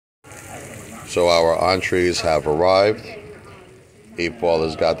So our entrees have arrived.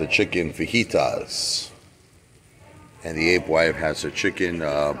 Apefather's got the chicken fajitas. And the ape wife has a chicken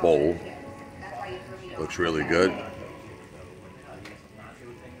bowl. Looks really good.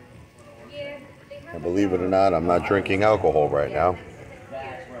 And believe it or not, I'm not drinking alcohol right now.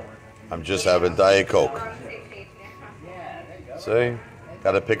 I'm just having Diet Coke. See?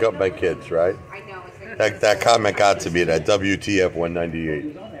 Gotta pick up my kids, right? That comment got to me, that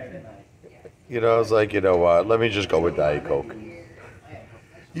WTF198. You know, I was like, you know what? Let me just go with Diet Coke.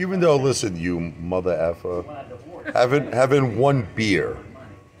 Even though, listen, you mother effer, having one beer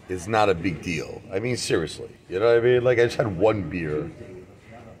is not a big deal. I mean, seriously. You know what I mean? Like, I just had one beer.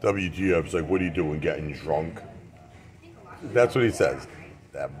 WTF's like, what are you doing, getting drunk? That's what he says.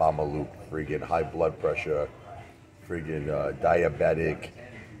 That Mama Luke, friggin' high blood pressure, friggin' diabetic,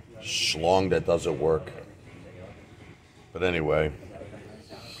 schlong that doesn't work. But anyway,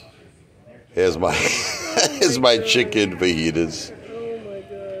 here's my here's my chicken fajitas.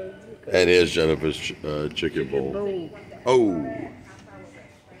 And here's Jennifer's chicken bowl. Oh.